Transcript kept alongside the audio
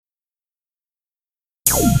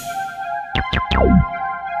Hell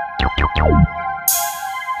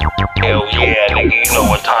yeah, nigga, you know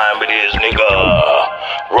what time it is, nigga.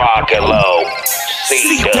 Rock and low.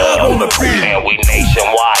 C-Dub. Man, we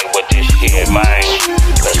nationwide with this shit, man.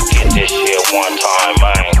 Let's get this shit one time,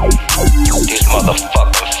 man. These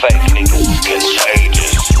motherfucking fake niggas is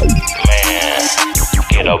contagious. Man,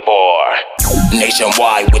 get aboard.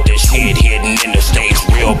 Nationwide with this shit hidden in the states.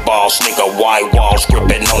 Real boss, nigga, white walls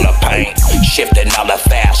gripping on the paint. Shifting out the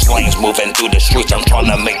fast lanes, moving through the streets. I'm trying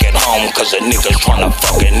to make it home, cause the niggas trying to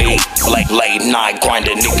fucking eat. Late night,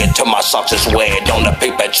 grinding nigga till my socks is wet. On the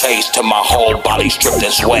paper chase till my whole body stripped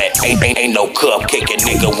and sweat. Ain't no cupcaking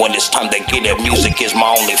nigga when it's time to get it. Music is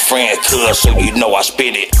my only friend, cuz, so you know I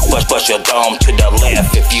spit it. Bust your dome to the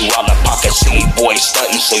left if you out of pocket. See boy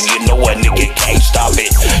stunting, so you know a nigga can't stop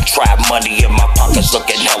it. Trap money in my pockets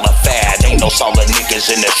looking hella fat. Ain't no solid niggas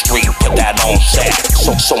in the street, put that on set.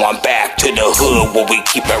 So I'm back to the hood where we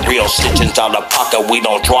keep it real. Stitchings out of pocket, we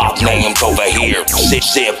don't drop names over here.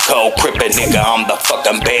 Zip code, crippin' nigga, I'm the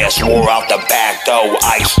fucking best. Wore out the back door,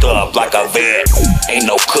 iced up like a vet. Ain't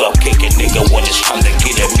no cupcaking nigga when it's time to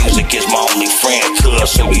get it. Music is my only friend, cuz,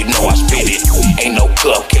 so you know I spit it. Ain't no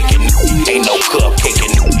cupcaking, ain't no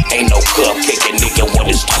cupcaking, ain't no cupcaking nigga when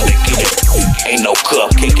it's time to get it. Ain't no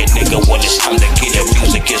cupcaking nigga when it's time to get it.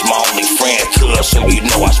 Music is my only friend, cuz, so you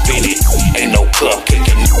know I spit it. Ain't no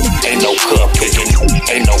cupcaking, ain't no cupcaking,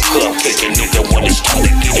 ain't no cupcaking nigga when it's time to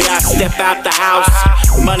get it. I step out the house,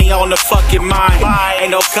 money on the fucking mind.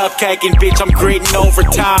 Ain't no cupcaking, bitch, I'm gritting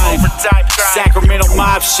overtime. Sacramento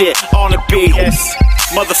mob shit on the beat.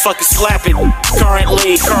 Motherfucker slapping,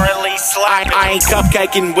 currently sliding. I ain't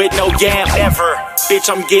cupcaking with no yam ever. Bitch,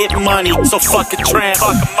 I'm getting money, so fuck a tramp.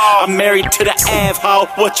 I'm married to the Av, ho,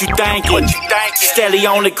 what you thinking? Steady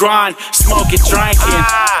on the grind, smoking, drinking.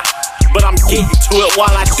 But I'm getting to it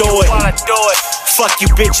while I do it. Fuck you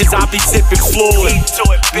bitches, I be sipping fluid.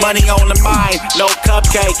 Money on the mind, no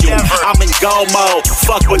cupcaking. I'm in go mode,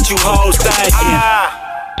 fuck what you hoes thinking.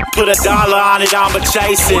 Put $1 on it, I'ma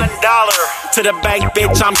chase it. $1 to the bank,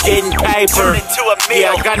 bitch, I'm getting paper.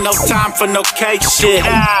 Yeah, I got no time for no cake shit.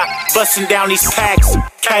 Busting down these packs,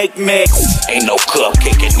 cake mix. Ain't no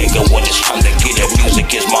cupcaking nigga when it's time to get it.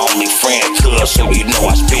 Music is my only friend, cuz, so you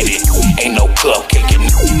know I spit it. Ain't no cupcaking,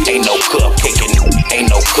 ain't no cupcaking, ain't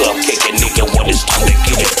no cupcaking nigga when it's time to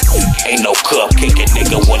get it. Ain't no cupcaking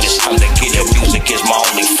nigga when it's time to get it. Music is my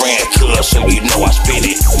only friend, cuz, so you know I spit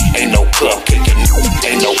it. Ain't no cupcaking,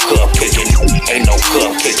 ain't no cupcaking, ain't no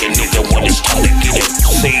cupcaking nigga when it's time to get it.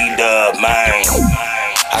 C-Dub, man,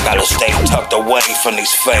 I gotta stay tucked away from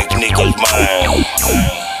these fake niggas, man.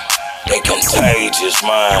 They contagious,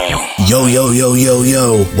 man.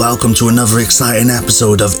 Yo, welcome to another exciting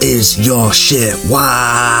episode of Is Your Shit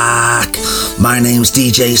Whack? My name's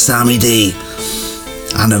DJ Sammy D,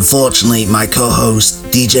 and unfortunately my co-host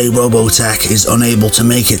DJ Robotech is unable to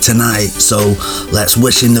make it tonight, so let's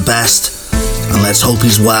wish him the best and let's hope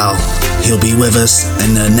he's well. He'll be with us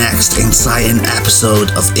in the next exciting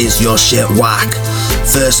episode of Is Your Shit Whack?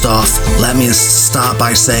 First off, let me start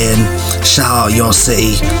by saying, shout out your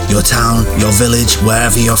city, your town, your village,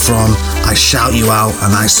 wherever you're from. I shout you out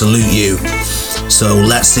and I salute you. So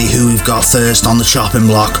let's see who we've got first on the chopping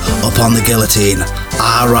block up on the guillotine.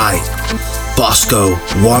 Alright,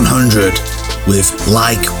 Boskoe1 with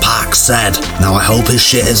Like Pac Said. Now I hope his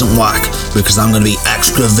shit isn't whack, because I'm going to be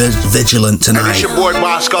extra vigilant tonight. Hey, it's your boy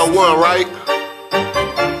Boskoe1, right?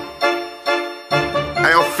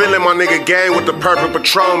 Hey, I'm feeling my nigga Game with the Purple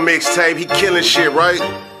Patron mixtape. He killing shit, right?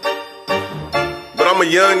 But I'm a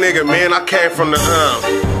young nigga, man. I came from the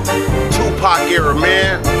Tupac era,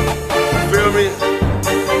 man. You feel me?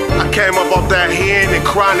 I came up off that Hen and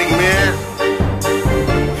Chronic, man.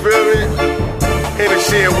 You feel me?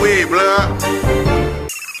 Hennessy and weed, blood.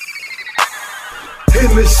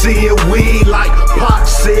 Hennessy and weed, like Pac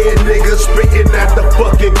said, nigga. Spitting at the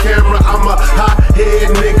fucking camera. I'm a hot head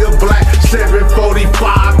nigga. Black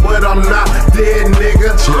 745, but I'm not dead,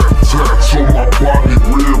 nigga. Tats on my body,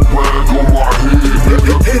 red bag on my head,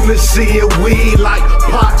 nigga. Hennessy and weed, like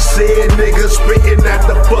Pac said, nigga. Spitting at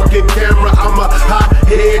the fucking camera. I'm a hot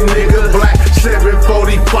head nigga. Black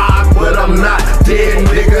 745, but I'm not dead,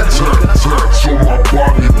 nigga. Tats on my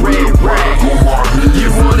body, red bag on my head. You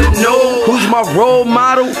wanna know who's my my role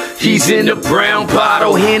model, he's in the brown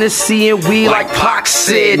bottle. Hennessy and weed like Pac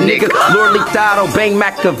said, nigga. Lord Lethado, Bang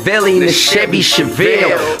Machiavelli in the Chevy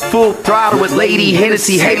Chevelle. Full throttle with Lady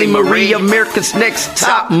Hennessy, Haley Marie, America's next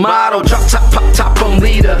top model. Drop top, pop top on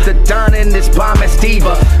leader. The Don in this bomb as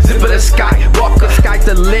diva. Zip of the sky, walk up, sky's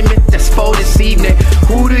the limit. That's for this evening.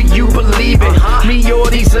 Who do you believe in? Me or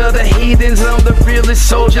these other heathens? I'm the realest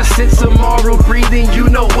soldier since tomorrow breathing. You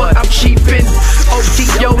know what I'm cheapin'.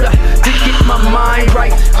 OG Yoda to get my mind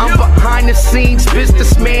right. I'm behind the scenes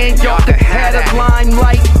businessman. Y'all could have a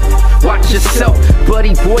limelight. Watch yourself,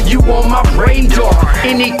 buddy boy, you on my radar.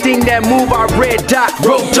 Anything that move, I red dot,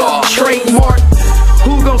 road dog, trademark.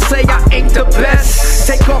 Who gon' say I ain't the best?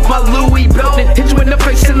 Take off my Louis belt and hit you in the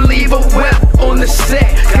face and leave a web on the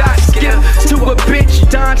set. God's gift to a bitch,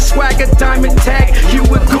 Don Swagger, diamond tag. You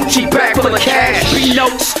a Gucci bag full of cash,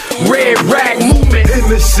 B-notes, red rag movement.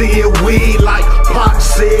 Hennessy and weed like Pac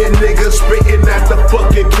said, nigga. Spitting at the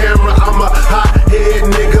fucking camera. I'm a hot head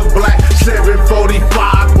nigga, black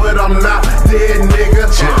 745, but I'm not dead, nigga.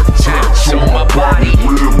 That's on my body,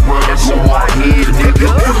 that's on my head, nigga.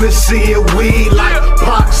 Hennessy and weed like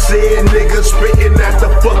Pac said, nigga. Spitting at the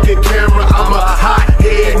fucking camera. I'm a hot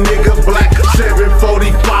head nigga, black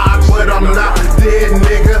 745, but I'm not dead,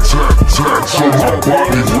 nigga. Tats on my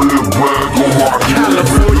body, red rag on my head.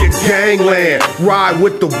 California gangland, ride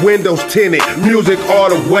with the windows tinted, music all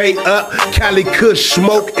the way up, Cali Kush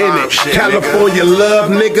smoke in it. California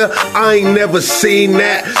love, nigga, I ain't never seen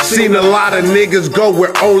that. Seen a lot of niggas go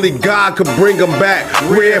where only God could bring them back.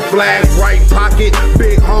 Red flag, right pocket,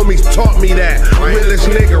 big homies taught me that. Realest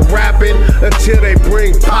nigga rapping until they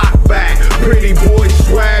bring Pac back. Pretty boy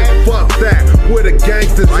swag, fuck that, where the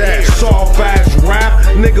gangsters at? Soft ass rap,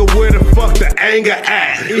 nigga, where the fuck the anger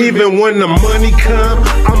at? Even when the money come,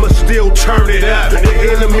 I'ma still turn it up.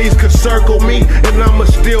 The enemies could circle me, and I'ma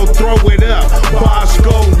still throw it up.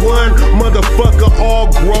 Boskoe1, motherfucker,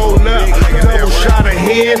 all grown up. Double shot of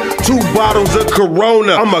hen, 2 bottles of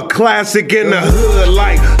Corona. I'm a classic in the hood,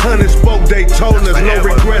 like 100 spoke Daytonas. No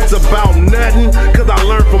regrets about nothing, cause I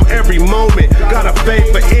learned from every moment. Got a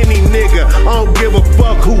faith for any nigga, I don't give a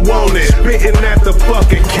fuck who want it. Spitting at the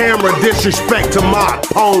fucking camera, disrespect to my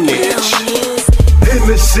opponent.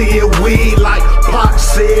 Hennessy and weed like Pac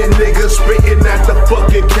said, nigga. Spitting at the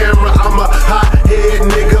fucking camera. I'm a hot head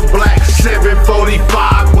nigga, black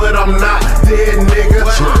 745, but I'm not dead, nigga.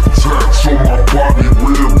 Tats on my body,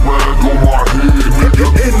 red rag on my head, nigga.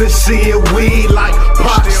 Hennessy and weed like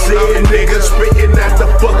Pac said, nigga. Spitting at the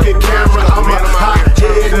fucking camera. I'm a hot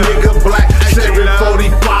head nigga, black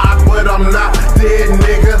 745, but I'm not dead,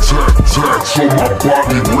 nigga. Tats on my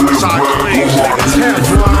body, red rag on my head.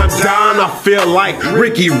 Teflon down, I feel like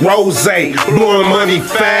Ricky Rose, blowing money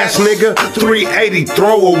fast, nigga. 380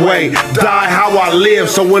 throwaway. Die how I live,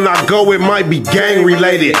 so when I go, it might be gang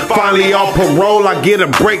related. Finally off parole, I get a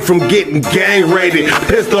break from getting gang raided.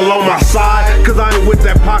 Pistol on my side, cause I ain't with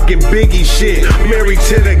that pocket Biggie shit. Married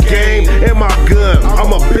to the game and my gun.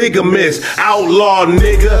 I'm a bigamist, outlaw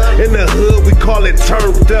nigga. In the hood, we call it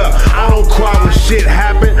turned up. I don't cry when shit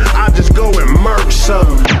happen, I just go and murk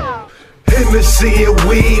something. Hennessy and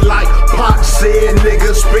weed like Pac said,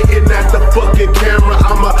 nigga. Spitting at the fucking camera.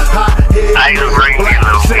 I'm a hot head I used to bring me a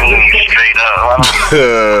little bean straight up.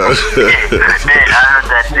 I heard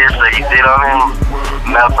that this that you did on him,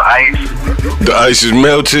 melt the ice. The ice is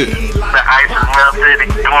melted. The ice is melted.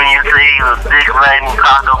 When you see he was dick riding,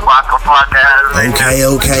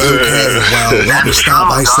 Okay. Well, let me start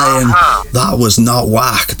by saying that was not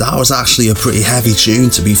whack. That was actually a pretty heavy tune,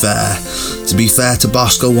 to be fair. To be fair to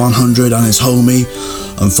Boskoe1 and his homie,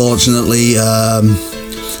 unfortunately,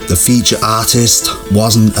 the feature artist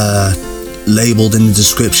wasn't labelled in the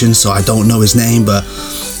description, so I don't know his name, but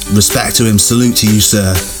respect to him, salute to you,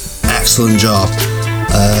 sir. Excellent job.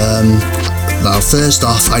 Now, first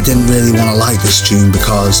off, I didn't really want to like this tune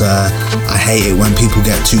because I hate it when people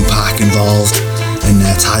get Tupac involved in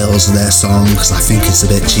their titles of their song, because I think it's a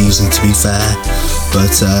bit cheesy, to be fair.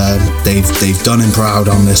 But they've done him proud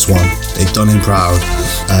on this one. They've done him proud.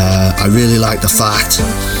 I really like the fact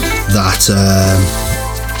that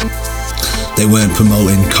they weren't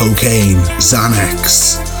promoting cocaine,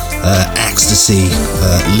 Xanax, ecstasy,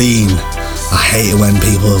 lean. I hate it when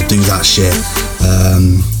people do that shit.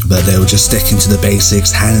 But they were just sticking to the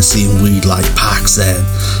basics, Hennessy and weed like Pac said.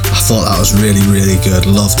 I thought that was really, really good,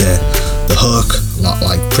 loved it. The hook,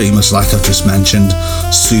 like pretty much like I've just mentioned,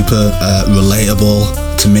 super relatable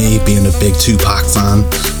to me, being a big Tupac fan.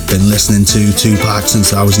 Been listening to Tupac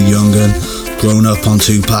since I was a young'un. grown up on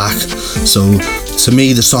Tupac, so to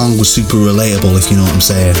me the song was super relatable, if you know what I'm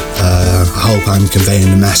saying. I hope I'm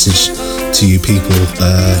conveying the message to you people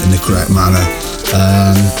in the correct manner.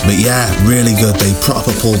 But yeah, really good. They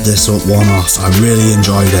proper pulled this one off. I really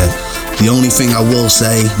enjoyed it. The only thing I will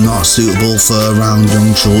say, not suitable for around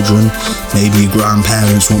young children. Maybe your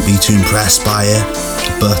grandparents won't be too impressed by it,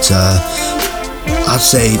 but I'd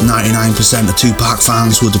say 99% of Tupac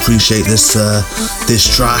fans would appreciate this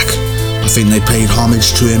track. I think they paid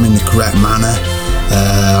homage to him in the correct manner.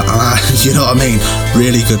 You know what I mean?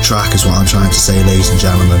 Really good track is what I'm trying to say, ladies and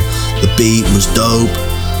gentlemen. The beat was dope.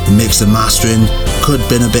 The mix and mastering could have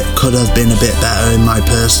been a bit better in my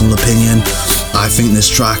personal opinion. I think this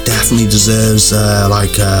track definitely deserves,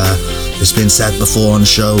 it's been said before on the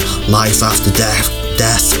show, life after death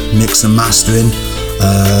mix and mastering.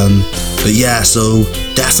 But yeah, so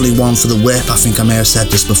definitely one for the whip. I think I may have said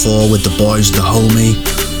this before with the boys, the homie.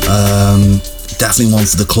 Definitely one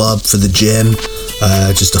for the club, for the gym.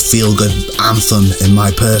 Just a feel-good anthem in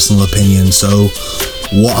my personal opinion. So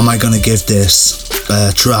what am I going to give this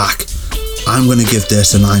track? I'm going to give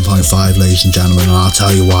this a 9.5, ladies and gentlemen, and I'll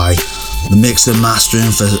tell you why. The mix and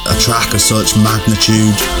mastering for a track of such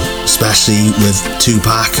magnitude, especially with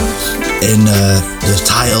Tupac in the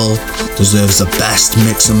title, deserves the best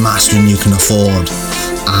mix and mastering you can afford.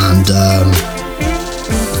 And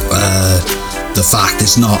the fact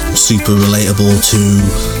it's not super relatable to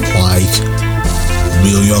like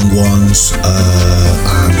real young ones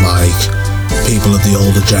and like people of the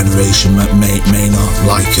older generation may not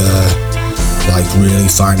like really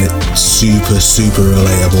find it super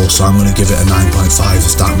relatable. So I'm going to give it a 9.5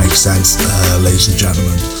 if that makes sense, ladies and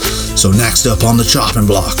gentlemen. So next up on the chopping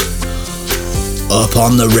block, up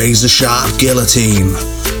on the razor sharp guillotine,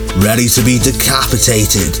 ready to be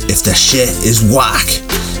decapitated if the shit is whack,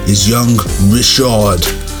 is young Richard.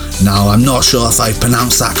 Now I'm not sure if I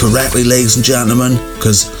pronounced that correctly, ladies and gentlemen,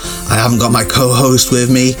 because I haven't got my co-host with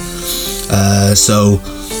me, so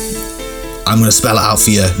I'm going to spell it out for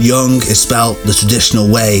you. Young is spelled the traditional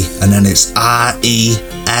way, and then it's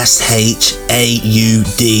Reshaud,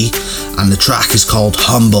 and the track is called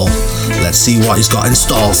Humble. Let's see what he's got in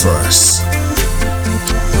store for us.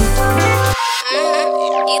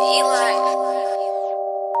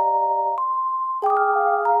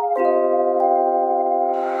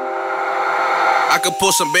 I could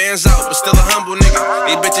pull some bands out, but still a humble nigga.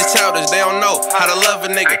 These bitches childish, they don't know how to love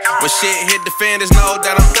a nigga. When shit hit the fan, there's no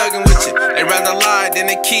doubt I'm thugging with you. They rather lie than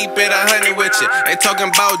they keep it 100 with you. They talking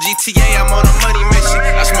about GTA, I'm on a money mission.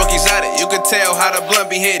 I smoke exotic, you can tell how the blunt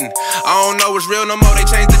be hitting. I don't know what's real no more, they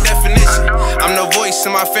changed the definition. I'm the voice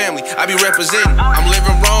in my family, I be representing. I'm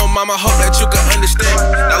living wrong, mama, hope that you can understand.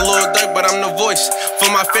 Not Lil Durk, but I'm the voice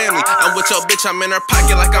for my family. I'm with your bitch, I'm in her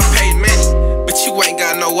pocket like I'm paid money. But you ain't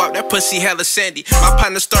got no up, that pussy hella sandy. My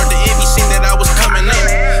partner started to envy, seen that I was coming in.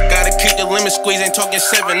 Gotta keep the lemon squeeze, ain't talking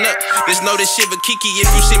 7-Up. Just know this shit for Kiki if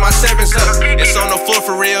you see my 7's up. It's on the floor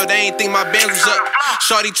for real, they ain't think my bands was up.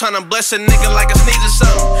 Shorty tryna bless a nigga like a sneeze or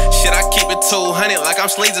something. Shit, I keep it 200 like I'm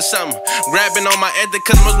sleeves or something. Grabbing on my head, the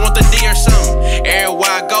customers want the D or something.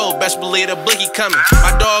 Everywhere I go, best believe the blicky coming.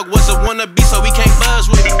 My dog was a wannabe, so he can't buzz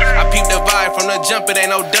with me. I peep the vibe from the jump, it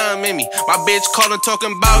ain't no dumb in me. My bitch callin'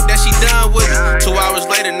 talking about that she done with me. 2 hours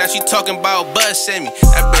later, now she talking about buzz send me.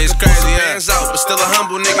 That bitch crazy, hands out, but still a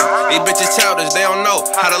humble nigga. These bitches childish, they don't know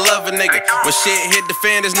how to love a nigga. When shit hit the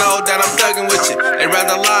fan, there's no doubt I'm thugging with you. They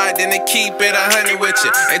rather lie than they keep it 100 with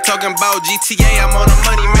you. They talking about GTA, I'm on a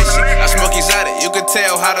money mission. I smoke exotic, you can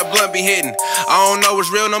tell how the blunt be hitting. I don't know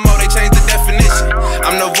what's real no more, they changed the definition.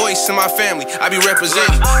 I'm the voice in my family, I be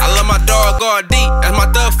representing. I love my dog RD, that's my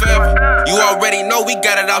thug forever. You already know we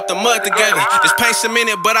got it out the mud together. Just paint some in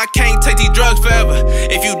it, but I can't take these drugs forever.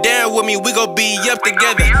 If you down with me, we gon' be up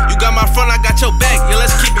together. You got my front, I got your back, yeah,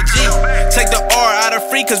 let's keep it G. Take the R out of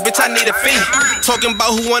free, cause bitch, I need a fee. Talking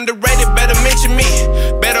about who underrated, better mention me.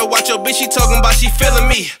 Better watch your bitch, she talking about she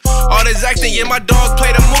feeling me. All this acting, yeah, my dog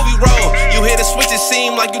played a movie role. You hit a switch, it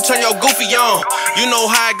seem like you turn your goofy on. You know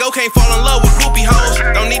how I go, can't fall in love with groupie hoes.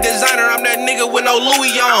 Don't need designer, I'm that nigga with no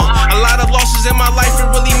Louis on. A lot of losses in my life, it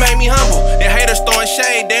really made me humble. The haters throwing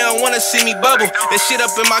shade, they don't wanna see me bubble. That shit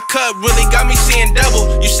up in my cup really got me seeing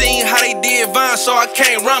double. You seen how they did Vine, so I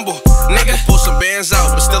can't rumble. Nigga, pull some bands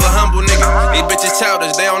out, but still a humble nigga. These bitches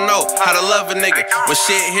childish, they don't know how to love a nigga. When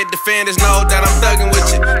shit hit the fan, there's no doubt I'm thugging with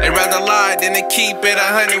you. They rather lie than they keep it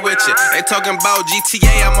 100 with you. They talking about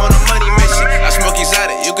GTA, I'm on a money mission. I smoke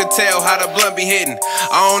exotic, you can tell how the blunt be hitting.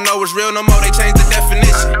 I don't know what's real no more, they changed the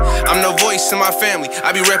definition. I'm the voice in my family,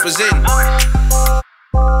 I be representing.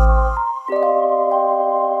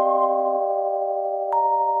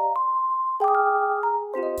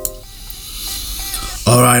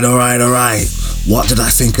 Alright. What did I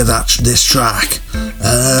think of this track?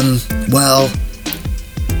 Well,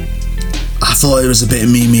 I thought it was a bit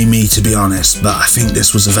me, to be honest, but I think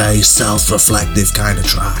this was a very self-reflective kind of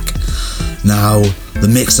track. Now, the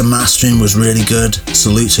mix and mastering was really good.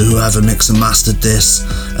 Salute to whoever mixed and mastered this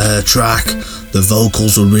track. The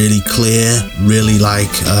vocals were really clear, really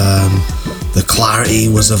the clarity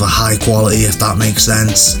was of a high quality, if that makes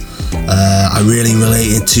sense. I really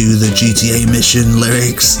related to the GTA mission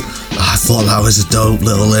lyrics. I thought that was a dope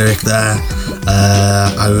little lyric there.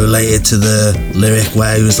 I related to the lyric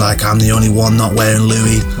where he was like, I'm the only one not wearing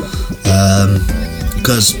Louis.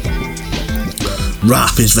 Because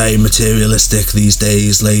rap is very materialistic these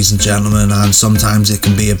days, ladies and gentlemen, and sometimes it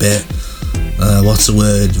can be a bit,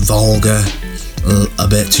 vulgar, a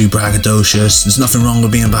bit too braggadocious. There's nothing wrong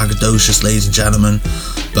with being braggadocious, ladies and gentlemen,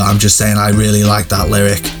 but I'm just saying I really like that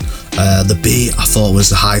lyric. The beat I thought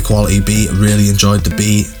was a high quality beat. I really enjoyed the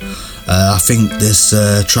beat. I think this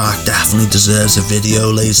track definitely deserves a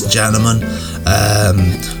video, ladies and gentlemen,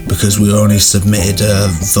 because we only submitted a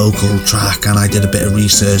vocal track and I did a bit of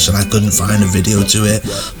research and I couldn't find a video to it,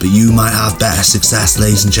 but you might have better success,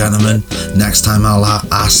 ladies and gentlemen. Next time I'll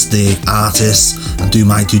ask the artists and do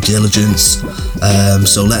my due diligence.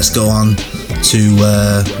 So let's go on to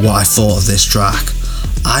what I thought of this track.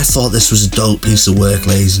 I thought this was a dope piece of work,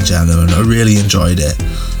 ladies and gentlemen. I really enjoyed it.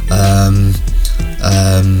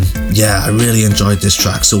 I really enjoyed this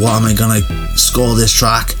track. So what am I gonna score this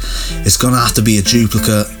track? It's gonna have to be a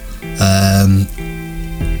duplicate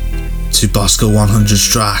to Boskoe1's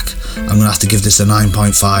track. I'm gonna have to give this a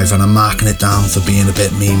 9.5 and I'm marking it down for being a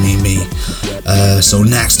bit me. So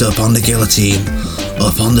next up on the guillotine,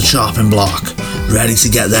 up on the chopping block, ready to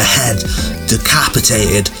get their head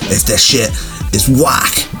decapitated if their shit is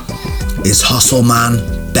whack, is Hustle Man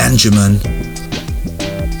Benjermin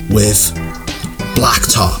with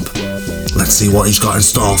Blacktop. Let's see what he's got in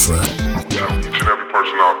store for it. Each and every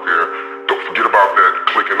person out there, don't forget about that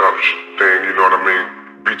clicking up thing, you know what I mean?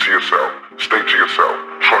 Be to yourself, stay to yourself,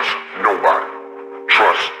 trust nobody.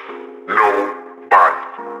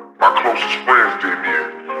 My closest friends did me in.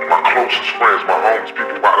 My closest friends, my homies,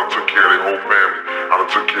 people I done took care of their whole family. I done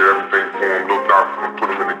took care of everything for them, looked out for them, put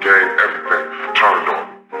them in the game, everything. Turned on.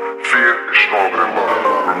 Fear is stronger than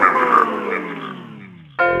love. Remember that.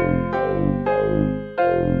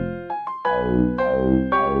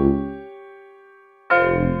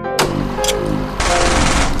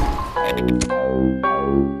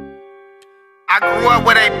 I grew up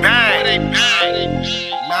with a bang.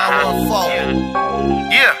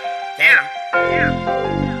 914. Yeah.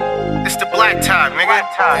 It's the black time, nigga.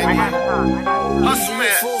 Hustle man.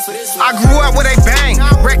 I grew up with a bang.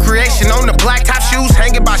 Recreation on the blacktop, shoes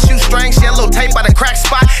hanging by shoestrings, yellow tape by the crack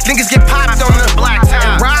spot. Niggas get popped on the black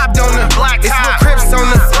top, robbed on the black top. It's real Crips on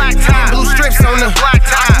the black top, blue strips on the black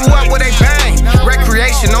top. I grew up with a bang.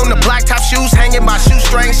 Recreation on the blacktop, shoes hanging by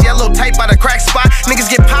shoestrings, yellow tape by the crack spot. Niggas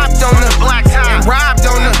get popped on the black top, robbed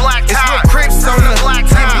on the black top. It's real Crips on the black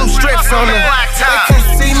top, blue strips on the black top. They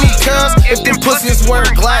couldn't see me, cuz if them pussies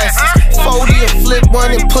wearing glasses. 40 and flip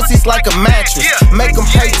one and pussies like a mattress. Make them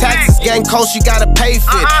pay taxes, gang cost, you gotta pay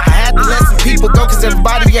for it. I had to let some people go cause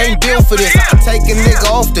everybody ain't built for this. I take a nigga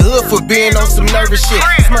off the hood for being on some nervous shit.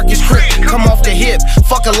 Smirk his crip, come off the hip,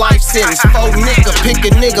 fuck a life sentence. Faux nigga, pick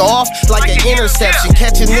a nigga off like an interception.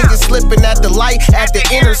 Catch a nigga slipping at the light at the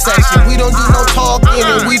intersection. We don't do no talking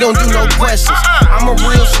and we don't do no questions. I'm a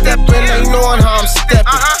real stepper, they knowing how I'm stepping.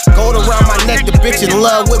 Gold around my neck, the bitch in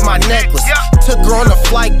love with my necklace. Took her on a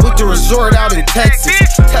flight, booked a resort out in Texas.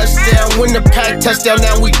 Touchdown, win the pack, touchdown,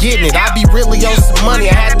 now we getting it. I be really on some money,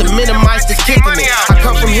 I had to minimize the kicking it. I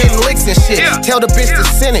come from hitting licks and shit, tell the bitch to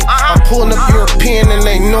send it. I'm pulling up European and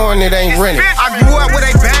they knowing it ain't rented. I grew up with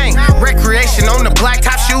a bang, recreation on the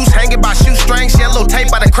blacktop, shoes hanging by shoestrings, yellow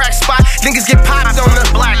tape by the crack spot. Niggas get popped on the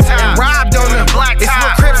black top, robbed on the black top. It's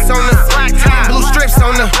real Crips on the black top, blue strips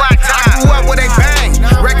on the black top. I grew up with a bang,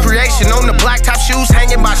 recreation on the blacktop, shoes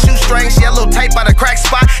hanging by shoestrings, yellow tape by the crack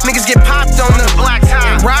spot. Niggas get popped on the black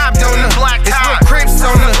top, robbed on the black top. It's real Crips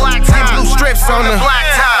on the black top, blue strips on the black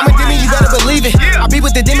top. I'm a demi, you better believe it. I be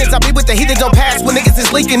with the demons, I be with the heathens, don't pass when niggas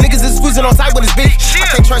is leaking. Niggas is squeezing on sight when it's big.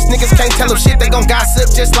 I can't trust niggas, can't tell them shit, they gon'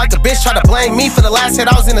 gossip just like a bitch. Try to blame me for the last hit,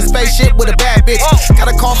 I was in a spaceship with a bad bitch.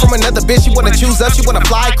 Got a call from another bitch, she wanna choose up, she wanna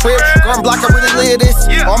fly crib. Girl, block, I really live this.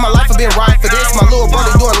 All my life I've been riding for this. My little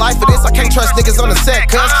brother doing life for this. I can't trust niggas on the set,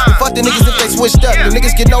 cuz. And fuck the niggas if they switched up, the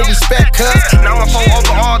niggas get no respect, cuz. Now I'm phone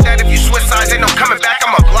over all that, if you switch sides, ain't no coming back,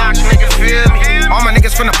 I'm a block, nigga, feel me? All my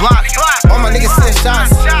niggas from the block, all my niggas send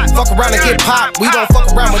shots. Fuck fuck around and get popped. We don't fuck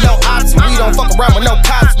around with no ops, and we don't fuck around with no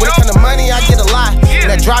cops. When it come to money, I get a lot. And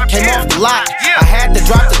that drop came off the lot. I had to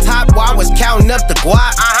drop the top while I was counting up the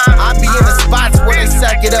guap. I be in the spots where they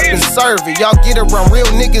sack it up and serve it. Y'all get around real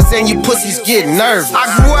niggas and you pussies get nervous. I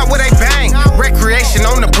grew up with a bang, recreation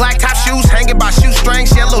on the black top, shoes hanging by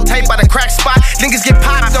shoestrings, yellow tape by the crack spot. Niggas get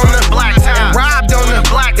popped on the black top, and robbed on the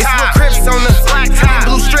black top. It's real Crips on the black top,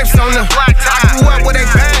 blue strips on the black top. I grew up with a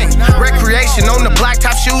bang, recreation on the black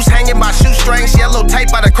top, shoes hanging by shoestrings, yellow tape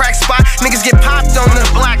by the crack spot. Niggas get popped on the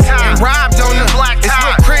black top, and robbed on the black top. It's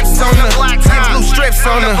real Crips on the black top, blue strips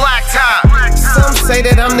on the black top. Some say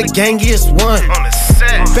that I'm the gangiest one.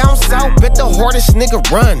 Bounce out, bet the hardest nigga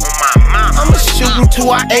run. I'ma shoot him till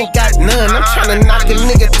I ain't got none. I'm tryna knock a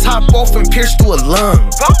nigga top off and pierce through a lung.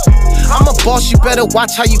 I'm a boss, you better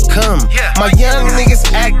watch how you come. My young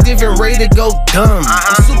niggas active and ready to go dumb.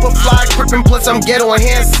 I'm super fly, crippin', plus I'm ghetto and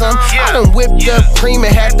handsome. I done whipped up cream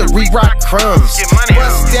and had to re-rock crumbs.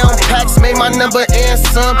 Bust down packs, made my number and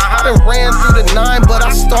some. I done ran through the 9, but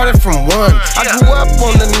I started from 1. I grew up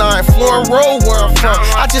on the 9, Florin Road where I'm from.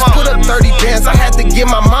 I just put up 30 bands, I had to give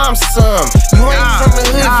my mom some. You ain't from the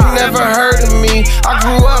hood, you never heard of me. I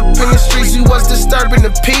grew up in the streets, you was disturbing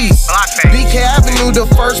the peace. BK Avenue, the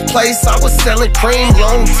first place I was selling cream,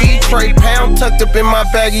 long tea tray, pound tucked up in my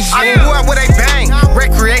baggy jeans. I grew up with a bang,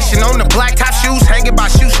 recreation on the black top, shoes hanging by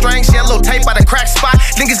shoestrings, yellow tape by the crack spot.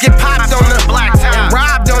 Niggas get popped on the black top, and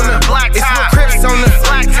robbed on the black top. It's real Crips on the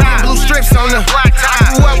black top, blue strips on the black top.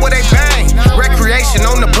 I grew up with a bang, recreation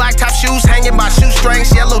on the black top, shoes hanging by shoestrings,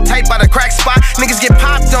 yellow tape by the crack spot. Niggas get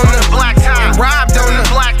popped on the black top, and robbed on the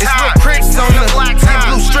black top. It's real Crips on the black top,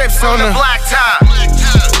 blue strips on the black top.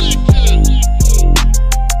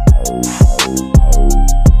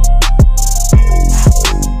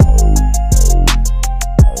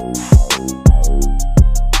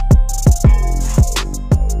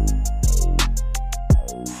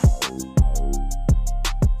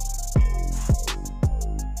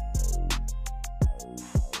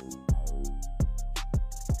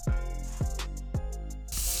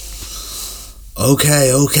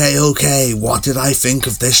 Okay. What did I think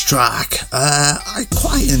of this track? I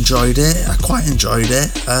quite enjoyed it.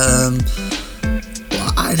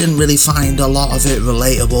 I didn't really find a lot of it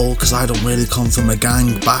relatable because I don't really come from a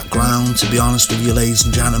gang background, to be honest with you, ladies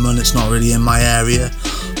and gentlemen. It's not really in my area,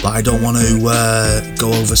 but I don't want to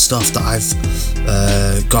go over stuff that I've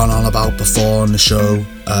gone on about before on the show.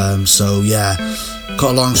 So yeah,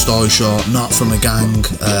 cut a long story short, not from a gang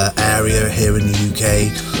area here in the UK,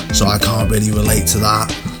 so I can't really relate to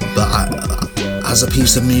that. But as a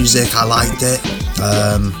piece of music, I liked it.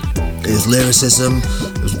 His lyricism,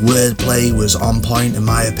 his wordplay was on point in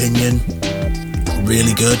my opinion.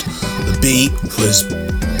 Really good. The beat was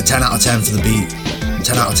a 10 out of 10 for the beat.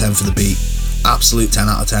 10 out of 10 for the beat. Absolute 10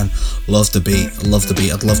 out of 10. Loved the beat.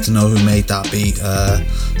 I'd love to know who made that beat.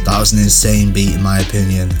 That was an insane beat in my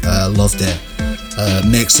opinion. Loved it.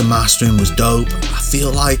 Mix and mastering was dope. I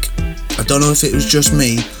feel like, I don't know if it was just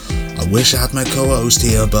me, I wish I had my co-host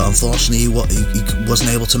here, but unfortunately he wasn't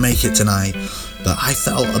able to make it tonight. But I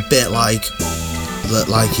felt a bit like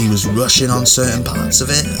he was rushing on certain parts of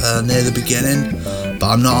it near the beginning. But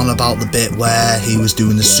I'm not on about the bit where he was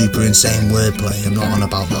doing the super insane wordplay. I'm not on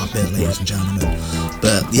about that bit, ladies and gentlemen.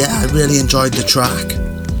 But yeah, I really enjoyed the track.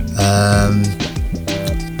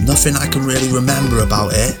 Nothing I can really remember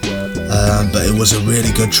about it, but it was a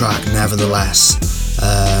really good track nevertheless.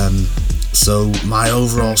 So my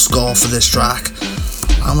overall score for this track,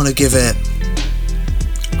 I'll probably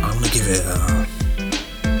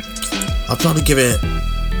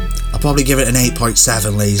give it an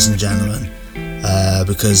 8.7, ladies and gentlemen,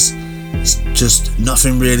 because it's just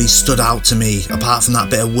nothing really stood out to me apart from that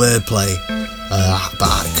bit of wordplay.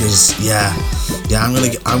 Because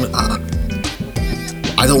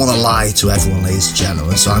I don't want to lie to everyone, ladies and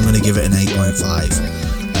gentlemen, so I'm going to give it an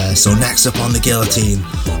 8.5. So next up on the guillotine,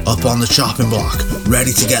 up on the chopping block,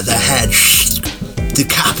 ready to get their head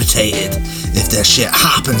decapitated if their shit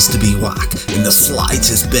happens to be whack in the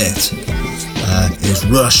slightest bit, is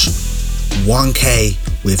Rush 1K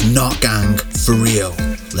with Not Gang For Real.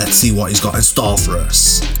 Let's see what he's got in store for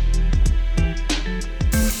us.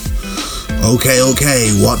 Okay,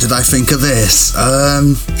 what did I think of this?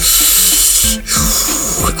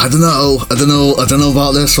 I don't know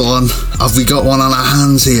about this one. Have we got one on our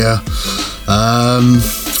hands here?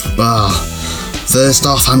 First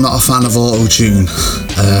off, I'm not a fan of auto-tune,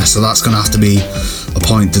 so that's gonna have to be a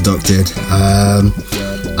point deducted. And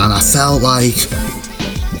I felt like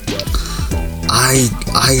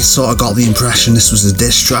I sort of got the impression this was a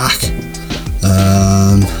diss track,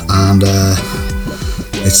 and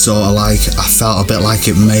it's sort of like, I felt a bit like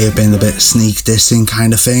it may have been a bit sneak dissing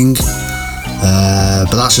kind of thing.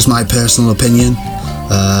 But that's just my personal opinion.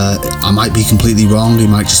 I might be completely wrong, he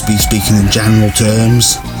might just be speaking in general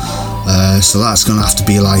terms. So that's gonna have to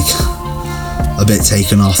be like a bit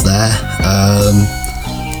taken off there.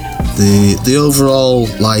 The overall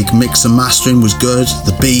like mix and mastering was good.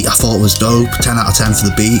 The beat I thought was dope, 10 out of 10 for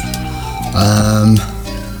the beat.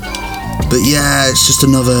 But yeah, it's just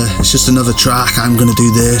another track. I'm gonna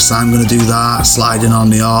do this, I'm gonna do that, sliding on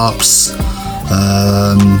the arps.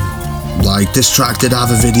 Like, this track did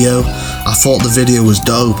have a video. I thought the video was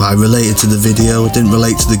dope. I related to the video. It didn't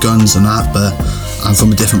relate to the guns and that, but I'm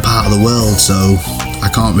from a different part of the world, so I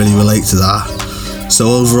can't really relate to that. So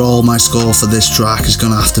overall, my score for this track is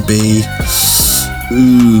gonna have to be,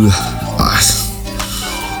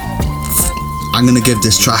 I'm gonna give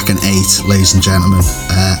this track an 8, ladies and gentlemen.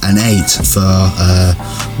 An 8 for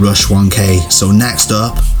Rush 1K. So next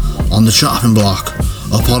up, on the chopping block,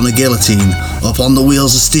 up on the guillotine, up on the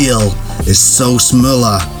wheels of steel, is SOS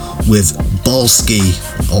Mula with Boskoe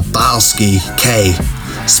or Boskoe K,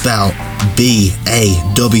 spelled BAWSKEE,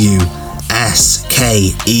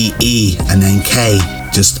 and then K,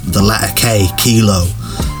 just the letter K, kilo.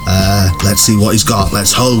 Let's see what he's got.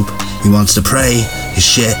 Let's hope he wants to pray his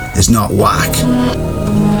shit is not whack.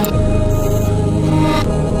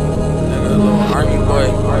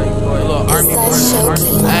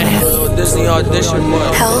 Disney audition, boy.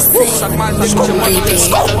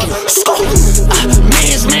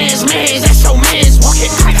 Mans, that's your mans.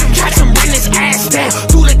 Walking, catch him, bring his ass down.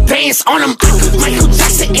 Do the dance on him. Michael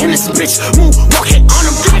Jackson in this bitch, move, walking on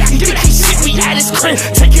him. Get that shit, we at his crib,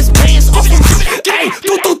 take his bands off him. Hey,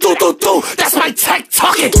 do, that's my tech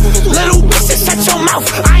talking. Little bitch, shut your mouth,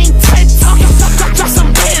 I ain't tech talking. Drop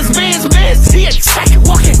some bands, he a check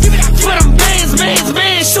walking. For them bands,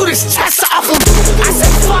 shoot his chest off him. I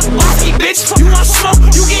said, fuck off, bitch. You want smoke,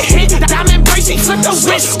 you get hit. Diamond breaking, flip the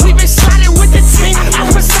wrist. We been sliding with the team. I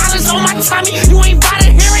put silence on my tummy. You ain't bout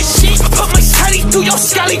to hearing shit. Put my study through your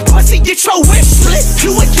scully pussy. Get your whip split.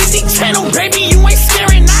 You a Disney Channel, baby. You ain't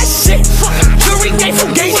scaring that shit. Jury gave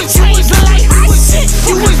from gauge and change the like hot shit.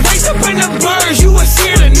 You was raised up in the birds. You was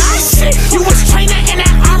here tonight shit. You was training in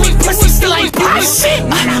that army. Pussy still ain't buy shit.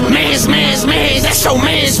 Mans, that's your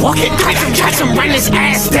mans. Walking, catch him, run his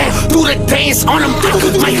ass down. Do the dance on him.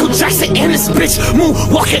 Michael Jackson in this bitch, move,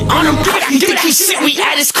 walking on him. Get that shit, we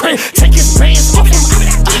at his crib, take his bands off him.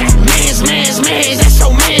 Mans, that's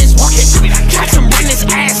your mans. Walking, catch him, run his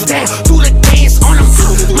ass down. Do the dance on him.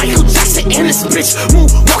 Michael Jackson in this bitch, move,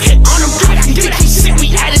 walking on him. Get that shit, we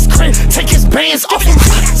at his crib, take his bands off him.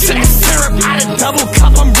 To that syrup out of double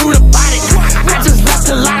cup, I'm rude about it. I just left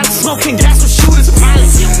a lot of smoking gas with shooters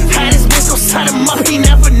pilots. Had his bitch go set him up, he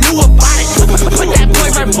never knew about it. Put that boy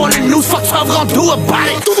right on the news, fuck 12 gon' do about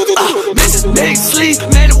it. This is Big Sleeve,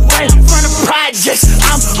 made away from the projects.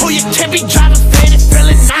 I'm who you can't be driving, fan and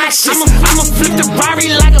feeling nauseous. I'ma flip the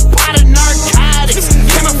Rari like a pot of narcotics.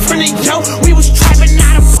 Came up from the yo, we was trapping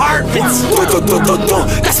out apartments.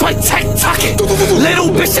 That's my tech talking.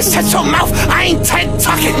 Little bitch, just shut your mouth, I ain't tech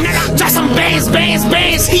talking. Drop some bands,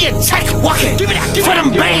 he a check walking. For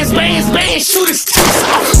them bands, shoot his chest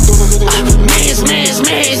off. Mans,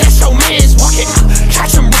 that's your mans walking.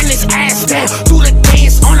 Catch him, run his ass down. Do the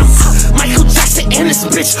dance on him. Michael Jackson in this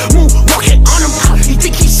bitch, move, walking on him. He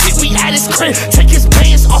think he shit, we at his crib, take his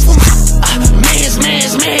bands off him. Mans,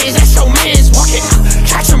 that's your mans walking.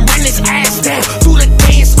 Catch him, run his ass down. Do the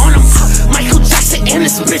dance on him. Michael Jackson in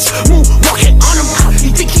this bitch, move, walking on him. He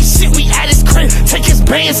think he shit, we at his crib, take his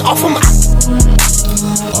bands off him.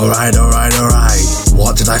 Alright.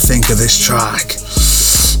 What did I think of this track?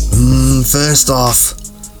 First off,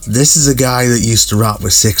 this is a guy that used to rap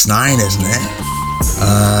with 6ix9ine, isn't it?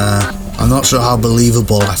 I'm not sure how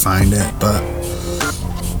believable I find it, but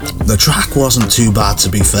the track wasn't too bad, to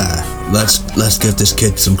be fair. Let's give this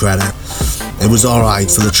kid some credit. It was alright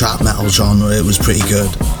for the trap metal genre, it was pretty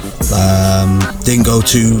good. Didn't go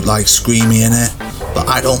too like screamy in it, but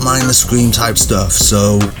I don't mind the scream type stuff,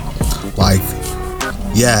 so like,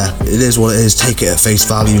 yeah, it is what it is. Take it at face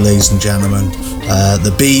value, ladies and gentlemen.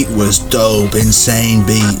 The beat was dope, insane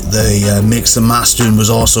beat. The mix and mastering was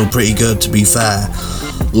also pretty good, to be fair.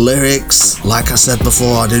 Lyrics, like I said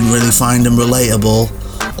before, I didn't really find them relatable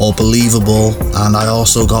or believable, and I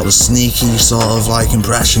also got the sneaky sort of like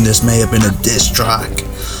impression this may have been a diss track,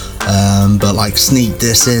 but like sneak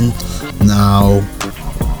dissing. Now,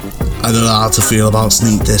 I don't know how to feel about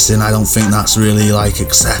sneak dissing. I don't think that's really like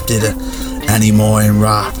accepted anymore in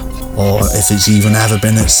rap, or if it's even ever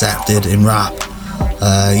been accepted in rap.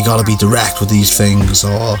 You gotta be direct with these things,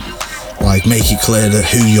 or like make it clear that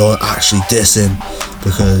who you're actually dissing.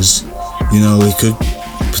 because, you know, it could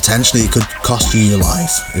cost you your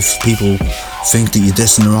life. If people think that you're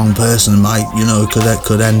dissing the wrong person, it might, you know, it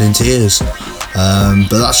could end in tears.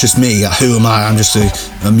 But that's just me. Who am I? I'm just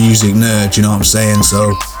a music nerd, you know what I'm saying?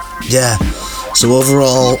 So yeah, so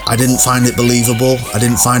overall I didn't find it believable, I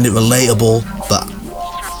didn't find it relatable, but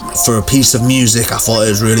for a piece of music I thought it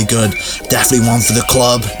was really good. Definitely one for the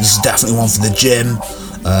club. This is definitely one for the gym.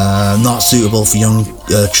 Not suitable for young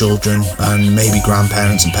children, and maybe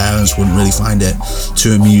grandparents and parents wouldn't really find it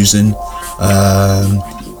too amusing,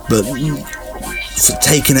 but for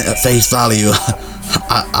taking it at face value,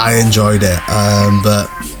 I enjoyed it, but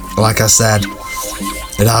like I said,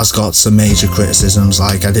 it has got some major criticisms.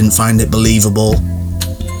 Like, I didn't find it believable,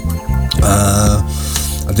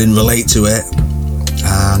 I didn't relate to it,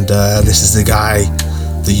 and this is the guy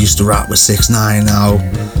that used to rap with 6ix9ine. Now,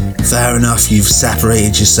 fair enough, you've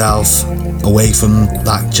separated yourself away from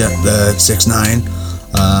that 6ix9ine,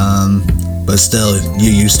 but still,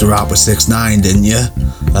 you used to rap with 6ix9ine, didn't you?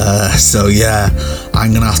 So yeah,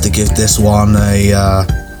 I'm gonna have to give this one a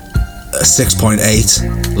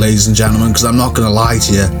 6.8, ladies and gentlemen, because I'm not gonna lie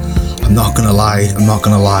to you. I'm not gonna lie.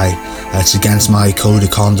 It's against my code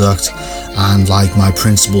of conduct and like my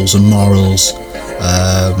principles and morals,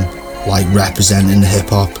 like representing hip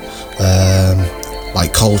hop,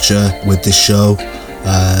 like culture with this show.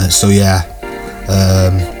 So yeah,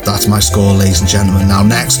 that's my score, ladies and gentlemen. Now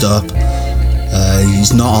next up,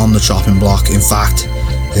 he's not on the chopping block. In fact,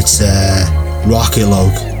 it's Rocket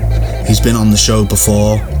Loke. He's been on the show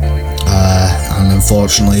before, and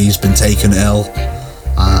unfortunately he's been taken ill,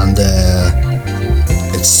 and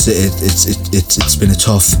it's been a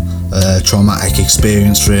tough, traumatic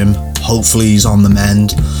experience for him. Hopefully he's on the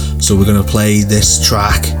mend, so we're gonna play this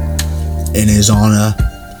track in his honor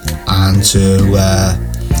and to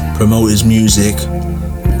promote his music,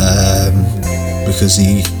 because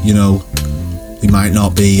he might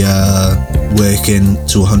not be working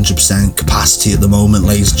to 100% capacity at the moment,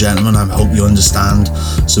 ladies and gentlemen. I hope you understand.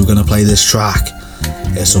 So we're gonna play this track.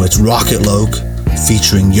 Yeah, so it's Rocket Loke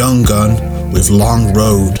featuring Young Gun with Long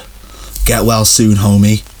Road. Get well soon,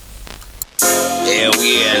 homie. Hell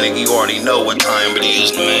yeah, nigga, you already know what time it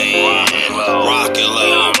is, man. Rocket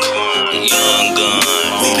Loke, Young Gun.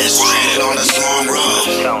 We been stranded on this long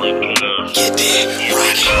run. Get there,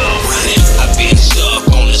 run it. I've been stuck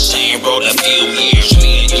on the same road a few years.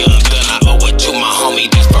 Me and Young Gun, I owe it to my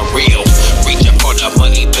homie, that's for real. Reaching for the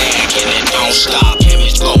money back and it don't stop.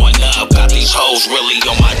 Image blowing up, got these hoes really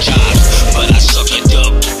on my job, but I suck it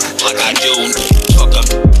up like I do. Fuck up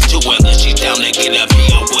to whether she's down to get up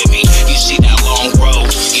here with me. You see that long road,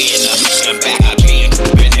 getting up and back. I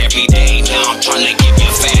been every day, now I'm trying to give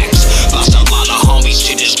you facts. Lost a lot of homies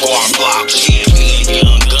to this foreign block shit. Me and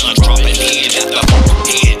Young Gun dropping head at the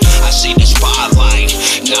head. I see the spotlight,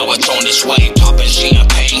 now it's on its way. Popping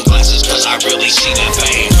champagne glasses, cause I really see the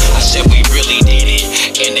fame. I said we really did it,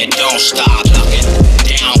 and it don't stop. Knocking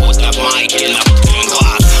down with the mic and the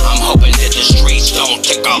Glock. I'm hoping that the streets don't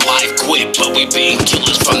take our life quick, but we been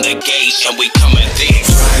killers from the gates and we coming thick.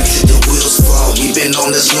 Riding till the wheels fall, we been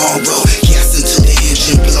on this long road. Gas until the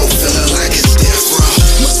engine blow, feeling like it's death row.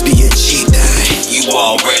 Must be a cheat day. You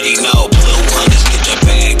already know, blue hunters get the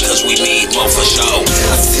bag, cause we need more for show.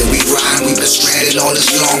 I said we riding, we been stranded on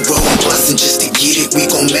this long road. Bustin' just to get it, we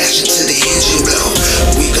gon' mash it till the engine blow.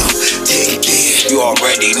 We gon' take it there. You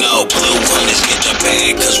already know, blue hunters get the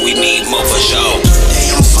bag, cause we need more for show.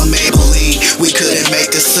 They on some Maybelline, we couldn't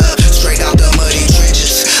make this up. Straight out the muddy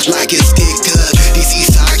trenches, like it's dicked up. These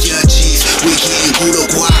Eastside young G's, we getting Gouda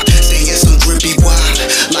guap. Staying some drippy wop,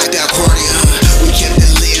 like that accordion. We kept the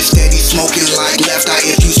lid steady, smoking like left eye.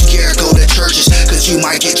 If you scared, go to churches, cause you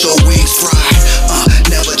might get your wings fried.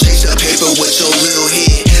 Never chase the paper with your little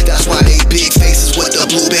head. That's why they big faces with the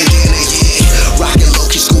blue bandana, yeah. Rockin'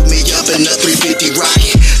 Loki scoop me up in the 350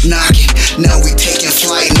 rocket. Knocking, now we taking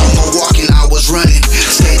flight, no more walking, I was running.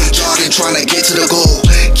 Steady jogging, trying to get to the goal.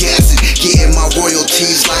 Gassing, getting my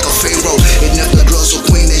royalties like a pharaoh. And if the girl's a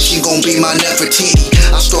queen, then she gon' be my Nefertiti.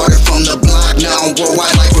 I started from the block, now I'm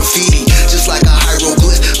worldwide like graffiti. Just like a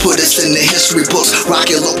hieroglyph, put us in the history books.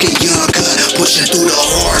 Rocket Loke and Young Gun, pushing through the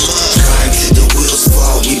hard love. Riding till the wheels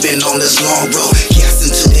fall, we been on this long road. Gas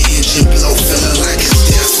until the engine blow, feeling like it's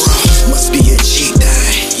death row. Must be a cheat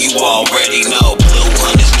day. You already know, blue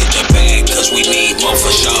hunters get the bag, cause we need more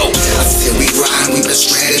for show. I said we riding, we been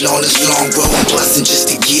stranded on this long road. Bustin'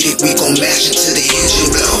 just to get it, we gon' mash it till the engine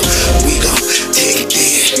blow. We gon' take it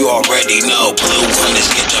there. You already know, blue hunters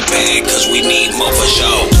get the bag, cause we need more for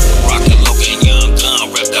show. Rocket Loke and Young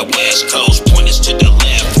Gun, rep the West Coast. Point us to the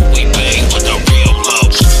left, we bang with the real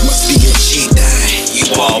lows. Must be a cheat day. You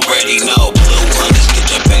already know, blue hunters get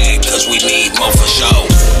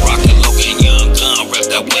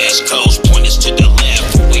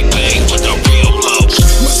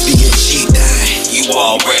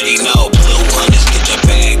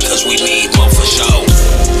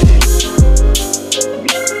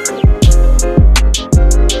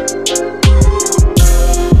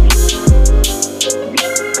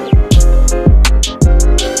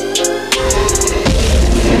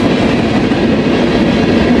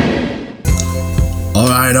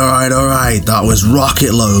Alright. That was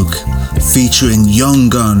Rocket Loke featuring Young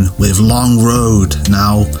Gun with Long Road.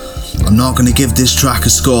 Now, I'm not going to give this track a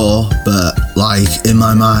score, but like in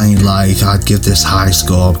my mind, like I'd give this high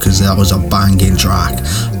score because that was a banging track.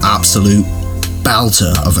 Absolute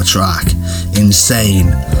belter of a track. Insane.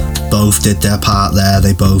 Both did their part there.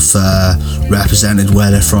 They both represented where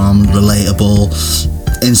they're from. Relatable,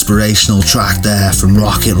 inspirational track there from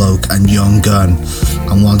Rocket Loke and Young Gun.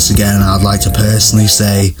 And once again, I'd like to personally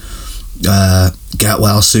say, get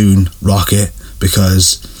well soon, Rocket,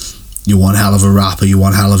 because you're one hell of a rapper, you're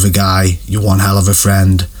one hell of a guy, you're one hell of a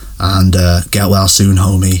friend, and get well soon,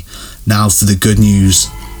 homie. Now for the good news.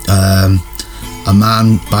 A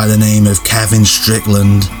man by the name of Kevin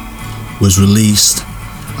Strickland was released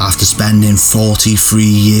after spending 43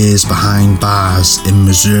 years behind bars in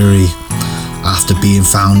Missouri after being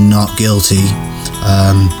found not guilty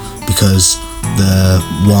because the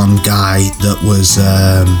one guy that was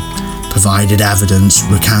provided evidence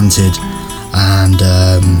recanted. And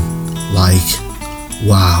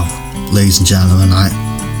wow, ladies and gentlemen,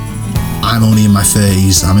 I'm only in my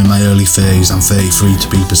 30s, I'm in my early 30s, I'm 33 to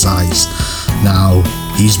be precise. Now,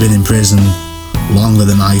 he's been in prison longer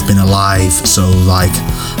than I've been alive, so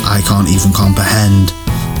I can't even comprehend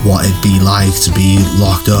what it'd be like to be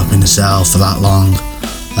locked up in a cell for that long.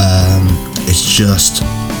 It's just,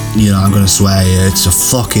 I'm gonna swear, it's a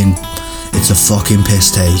fucking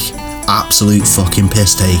piss take, absolute fucking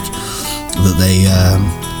piss take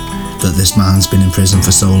that this man's been in prison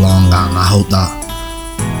for so long, and I hope that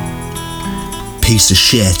piece of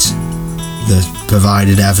shit that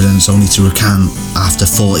provided evidence only to recant after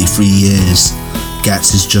 43 years gets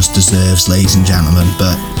his just deserves, ladies and gentlemen.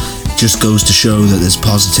 But it just goes to show that there's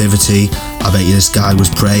positivity. I bet you this guy was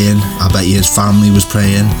praying, I bet you his family was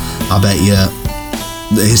praying, I bet you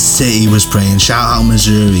his city was praying. Shout out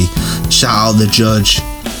Missouri, shout out the judge,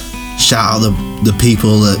 shout out the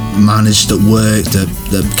people that managed, that worked,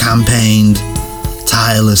 that campaigned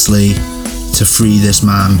tirelessly to free this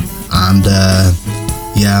man. And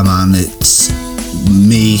yeah, man, it's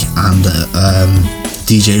me and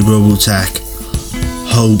DJ Robotech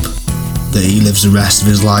hope that he lives the rest of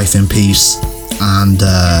his life in peace, and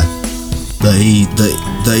that he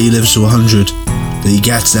lives to 100, that he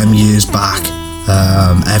gets them years back.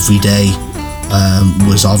 Every day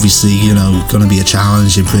was obviously, going to be a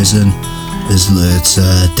challenge in prison. It's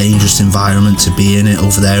a dangerous environment to be in it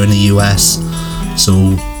over there in the US.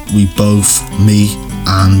 So we both, me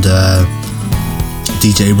and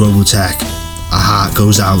DJ Robotech, our heart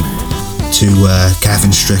goes out to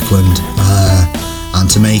Kevin Strickland, and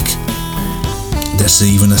to make this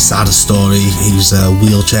even a sadder story, he's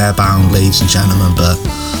wheelchair bound, ladies and gentlemen. But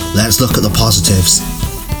let's look at the positives.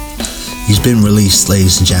 He's been released,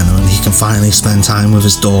 ladies and gentlemen. He can finally spend time with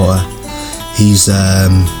his daughter. He's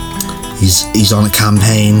on a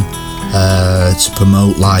campaign to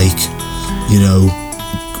promote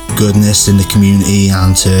goodness in the community,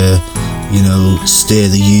 and to steer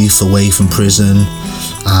the youth away from prison,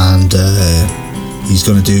 and he's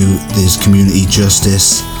going to do this community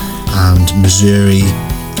justice. And Missouri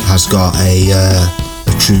has got a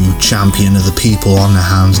true champion of the people on their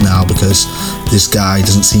hands now, because this guy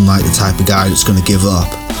doesn't seem like the type of guy that's going to give up.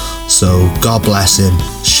 So God bless him.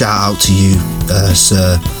 Shout out to you,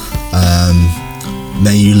 sir.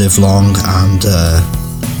 May you live long and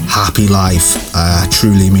happy life. I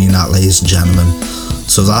truly mean that, ladies and gentlemen.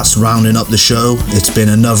 So that's rounding up the show. It's been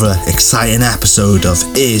another exciting episode of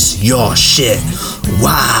Is Your Shit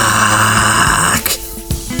Whack?